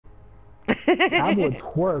I would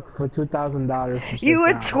twerk for $2,000 for 6 You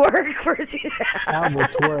would hours. twerk for I would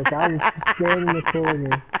twerk. I would stand in the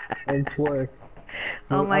corner and twerk.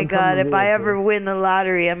 Oh my I'm God, coming if real I quick. ever win the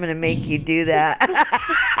lottery, I'm gonna make you do that.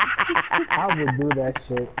 I would do that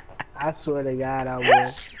shit. I swear to God, I would.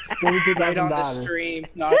 Give me Right on the $2,000. stream.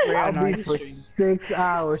 Not right I'll on be Naughty for stream. 6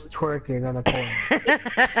 hours twerking on the corner.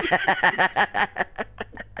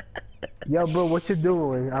 Yo, bro, what you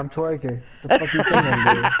doing? I'm twerking. The fuck you think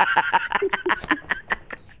I'm doing?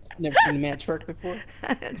 Never seen a man twerk before.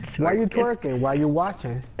 Why you twerking? Why you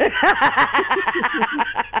watching? Oh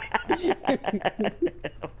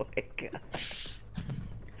my God.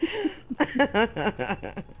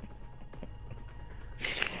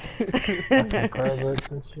 Fucking perverts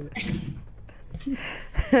and shit.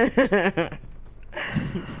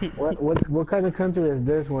 What kind of country is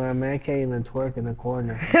this where a man can't even twerk in the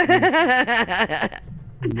corner?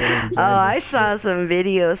 Oh, I saw some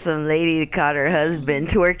video. Some lady caught her husband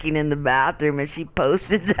twerking in the bathroom, and she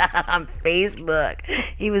posted that on Facebook.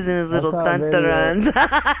 He was in his little tantarans.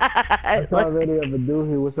 I saw a video of a dude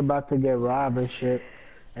who was about to get robbed and shit,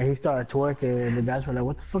 and he started twerking, and the guys were like,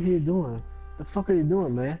 "What the fuck are you doing? The fuck are you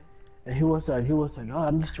doing, man?" And he was like, "Oh,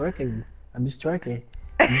 I'm just twerking. I'm just twerking.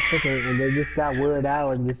 I'm just twerking." And they just got weirded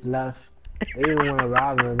out and just left. They didn't want to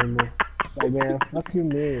rob him anymore. Like, man, fuck you,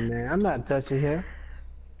 man. I'm not touching him.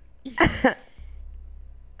 Oh,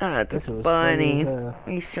 that's funny. funny.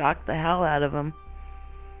 He shocked the hell out of him.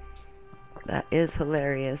 That is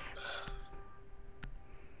hilarious.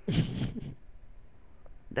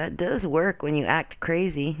 That does work when you act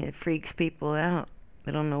crazy. It freaks people out.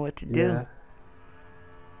 They don't know what to do. Yeah.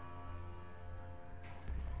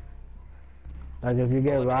 Like if you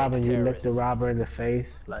get robbed and you lick the robber in the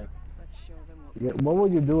face, like, what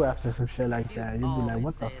would you do after some shit like that? You'd be like,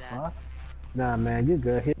 what the fuck? Nah, man, you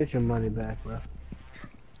good. Here's your money back, bro.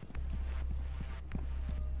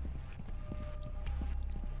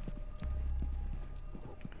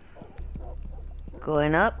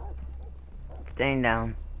 Going up, staying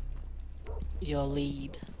down. Your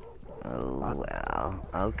lead. Oh, well.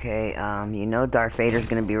 Okay, you know Darth Vader's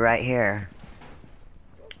gonna be right here.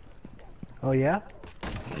 Oh, yeah?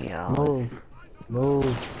 Yeah. Move.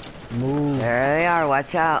 Move. Move. There they are,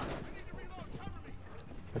 watch out.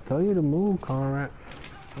 I told you to move, Conrad.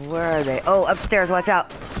 Where are they? Oh, upstairs, watch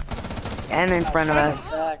out. And in front of us.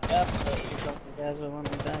 Back up, but you guys will let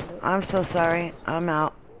me back up. I'm so sorry. I'm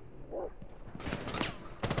out.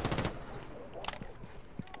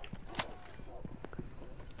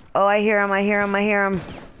 Oh, I hear him, I hear him, I hear him.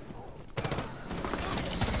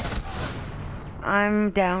 I'm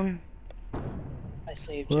down. I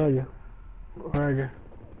saved Where are you. you? Where are you?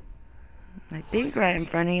 I think right in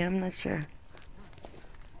front of you, I'm not sure.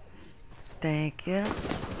 Thank you.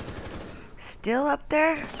 Still up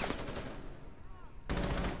there?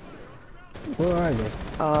 Where are they?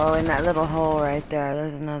 Oh, in that little hole right there.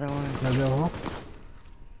 There's another one. Another hole?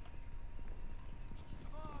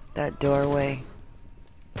 That doorway.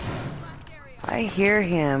 I hear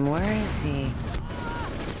him. Where is he?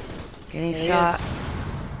 Getting There he shot. is.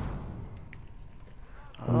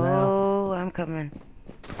 Oh, I'm coming.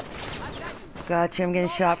 Gotcha. I'm getting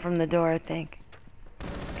shot from the door, I think.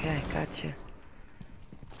 Okay, gotcha.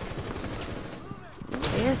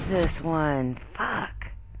 Who is this one?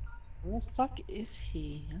 Fuck. Where the fuck is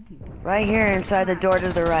he? Right here inside the door to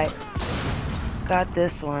the right. Got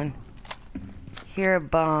this one. Hear a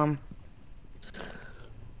bomb.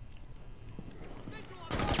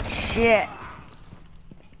 Shit.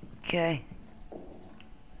 Okay.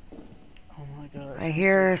 Oh my god. I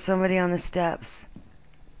hear somebody on the steps.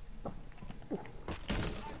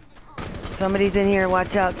 Somebody's in here.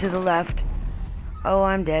 Watch out to the left. Oh,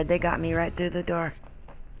 I'm dead. They got me right through the door.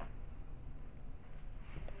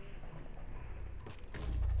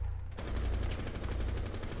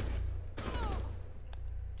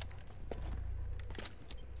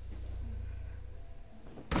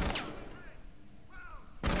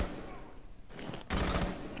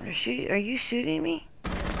 Are you shooting me?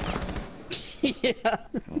 Yeah.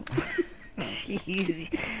 Jeez.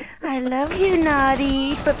 I love you,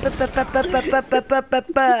 Naughty.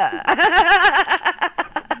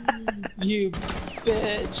 You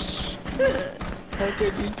bitch. How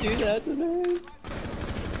could you do that to me?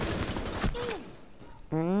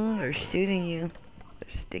 They're shooting you. They're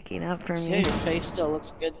sticking up for Yeah, me. your face still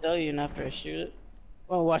looks good though, even after I shoot it.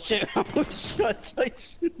 Well, watch it. I almost shot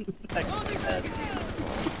Tyson in the back of the head.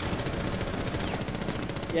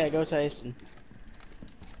 Yeah, go Tyson.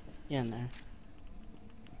 Get in there.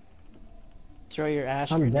 Throw your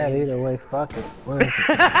ash I'm grenade dead in either there. way. Fuck it. Where is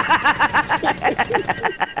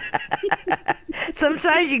it?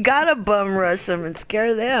 Sometimes you gotta bum rush them and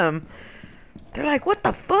scare them. They're like, what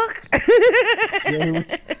the fuck? Yeah,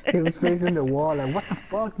 he was facing the wall like, what the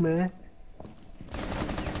fuck, man?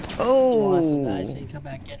 You want us to die Oh. so you come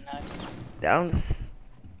back in now.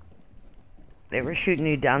 They were shooting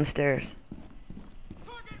you downstairs.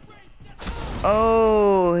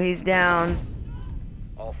 Oh, he's down.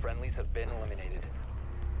 All friendlies have been eliminated.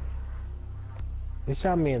 He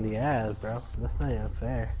shot me in the ass, bro. That's not even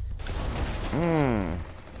fair. Hmm.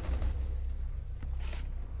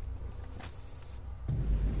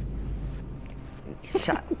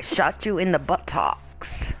 Shot you in the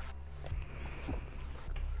buttocks.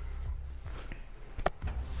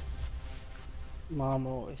 Mom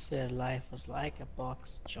always said life was like a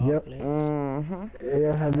box of chocolates. Mm-hmm.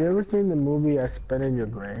 Yeah, have you ever seen the movie I Spit in Your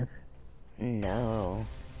Grave? No.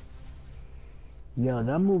 Yo,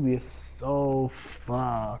 that movie is so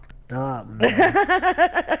fucked up, man.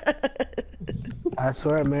 I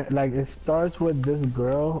swear, man, like, it starts with this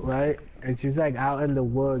girl, right? And she's, like, out in the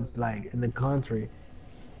woods, like, in the country.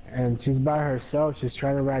 And she's by herself, she's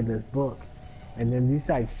trying to write this book. And then these,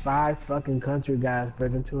 like, 5 fucking country guys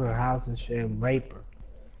break into her house and shit and rape her.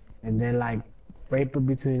 And then, like, rape her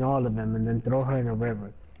between all of them and then throw her in a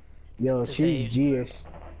river. Yo, she's G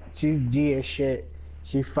as shit.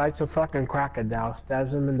 She fights a fucking crocodile,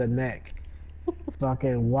 stabs him in the neck.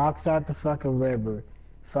 Fucking walks out the fucking river.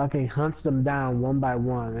 Fucking hunts them down one by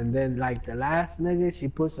one, and then like the last nigga, she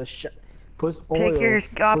puts oil. Pick your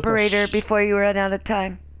operator before you run out of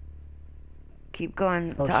time. Keep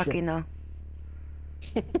going, Oh, talking though.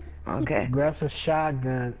 Okay. Grabs a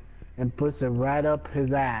shotgun and puts it right up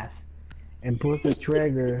his ass, and pulls the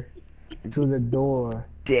trigger to the door.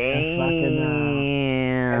 Damn.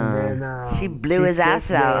 And then, she blew his ass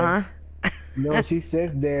out, huh? No, she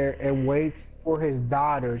sits there and waits for his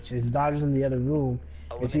daughter. His daughter's in the other room.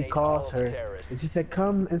 And she calls her, and she said,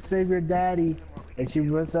 "Come and save your daddy." And she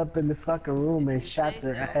runs up in the fucking room and shots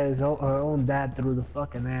her own dad through the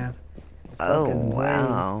fucking ass. His fucking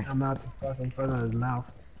brains come out the fucking front of his mouth.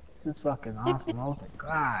 This is fucking awesome. I was like,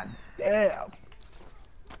 God damn.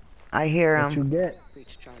 I hear What you them. get?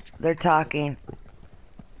 They're talking.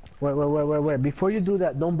 Wait. Before you do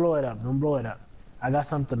that, don't blow it up. Don't blow it up. I got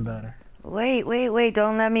something better. Wait.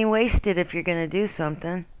 Don't let me waste it if you're gonna do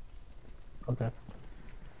something. Okay.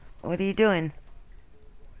 What are you doing?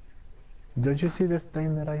 Don't you see this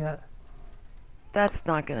thing that I got? That's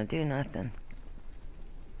not gonna do nothing.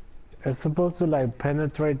 It's supposed to like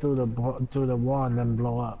penetrate through the wall and then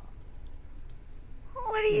blow up.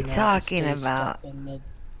 What are you No, it talking stays about? stuck in the,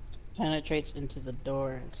 penetrates into the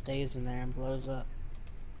door and stays in there and blows up.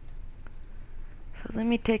 So let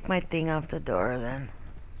me take my thing off the door then.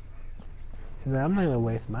 She's like, I'm not gonna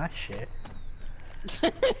waste my shit.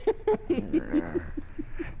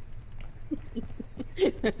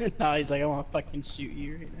 No, he's like, I want to fucking shoot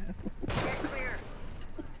you right now.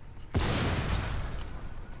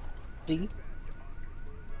 See?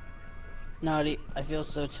 Naughty, I feel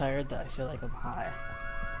so tired that I feel like I'm high.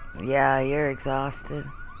 Yeah, you're exhausted.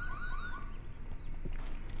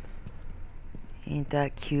 Ain't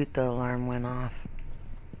that cute the alarm went off.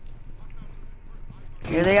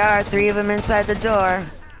 Here they are, 3 of them inside the door.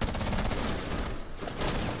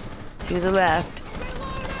 To the left.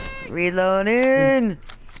 Reloading!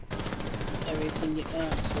 Everything you own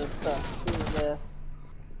to the bus to the left.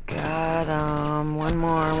 Got 'em. One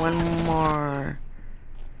more.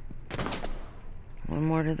 One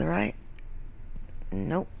more to the right.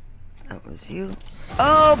 Nope. That was you.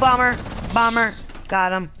 Oh, bomber!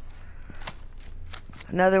 Got him.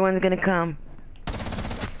 Another one's gonna come.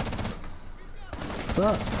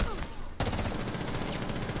 Fuck.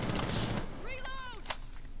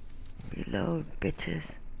 Reload,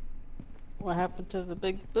 bitches. What happened to the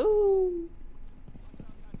big boom?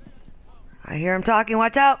 I hear him talking.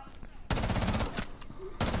 Watch out!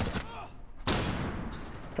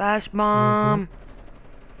 Flash bomb.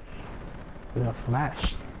 Yeah,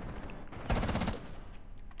 flash.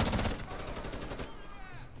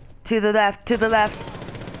 To the left.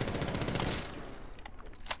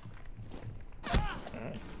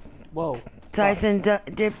 Whoa. Tyson,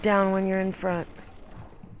 dip down when you're in front.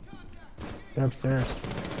 Get upstairs.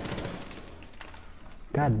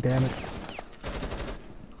 God damn it.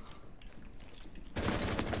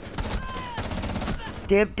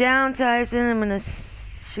 Dip down, Tyson. I'm gonna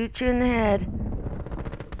shoot you in the head.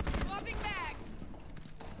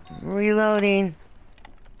 Reloading.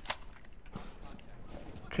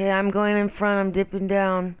 Okay, I'm going in front. I'm dipping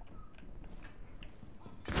down.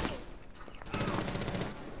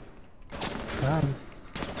 God.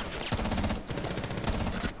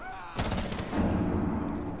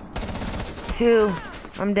 2.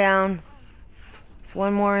 I'm down. There's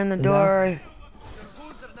one more in the door.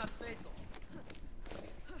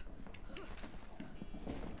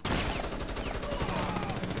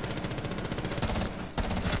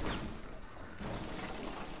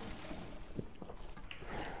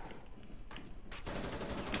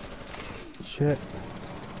 Shit.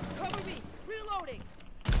 Cover me. Reloading.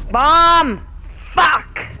 Bomb!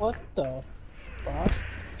 Fuck! What the fuck?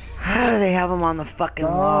 They have them on the fucking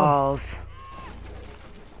walls.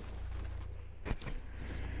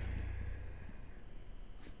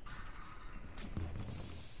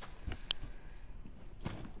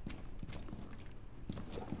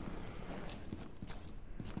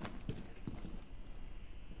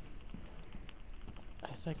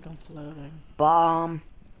 I think I'm floating. Bomb.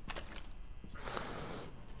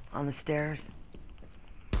 On the stairs.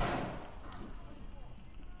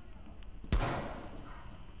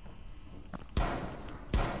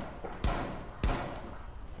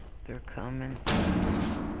 They're coming.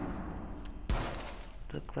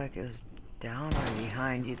 Looked like it was down or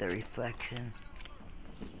behind you, the reflection.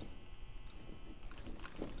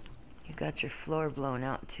 You got your floor blown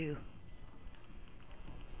out too.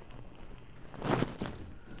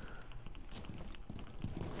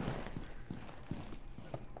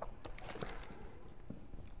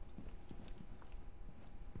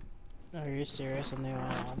 Are you serious? And they were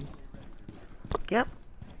on. Yep.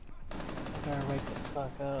 Better wake the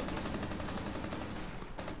fuck up.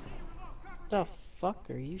 The fuck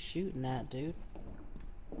are you shooting at, dude?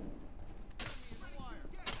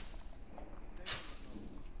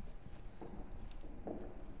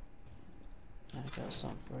 I got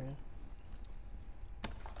something for you.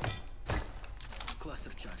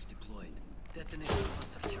 Cluster charge deployed. Detonate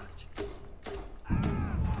cluster charge.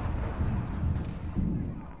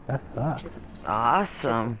 That sucks.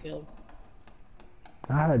 Awesome. Kill.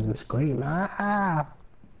 I heard you scream. Ah!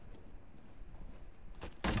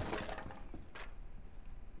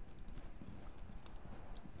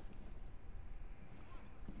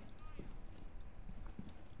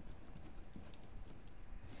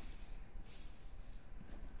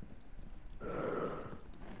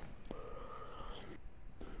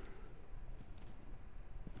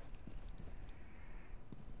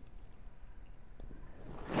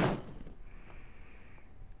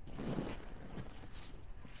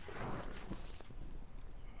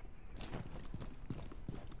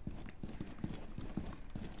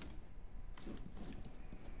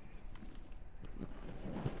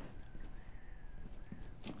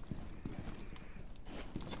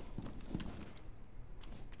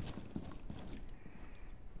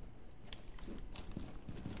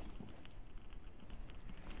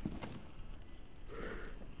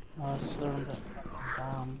 Oh, it's throwing the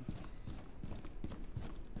bomb.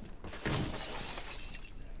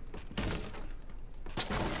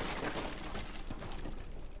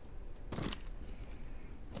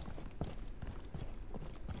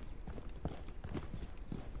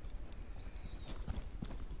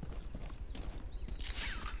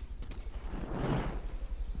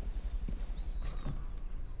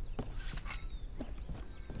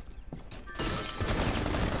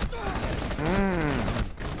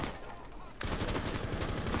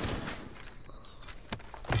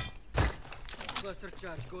 Cluster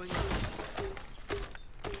charge going in.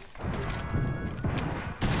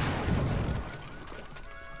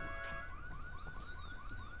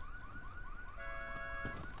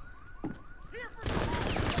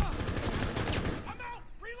 I'm out.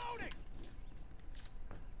 Reloading.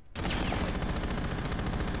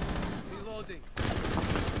 Reloading.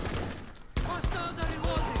 Hostiles are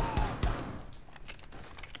reloading.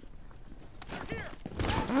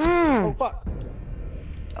 Oh fuck!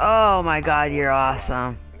 Oh my god, you're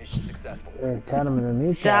awesome. Mission successful. Yeah, cut him in the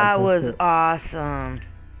kneecap. That and was shit. awesome.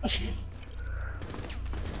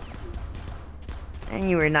 And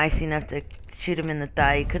you were nice enough to shoot him in the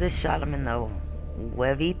thigh. You could have shot him in the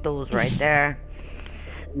huevitos right there.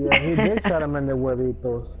 Yeah, he did shot him in the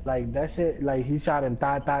huevitos. Like, that shit, like, he shot him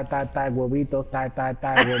thigh, huevitos, thigh,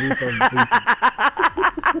 huevitos.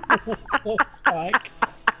 Fuck!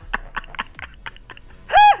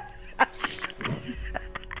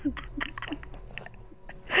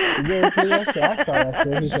 You didn't see that shit? I saw that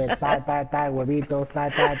shit. He said, thigh, huevitos, thigh,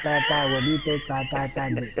 huevitos, thigh.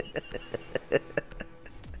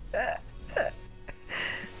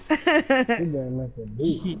 He didn't miss a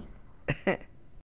beat.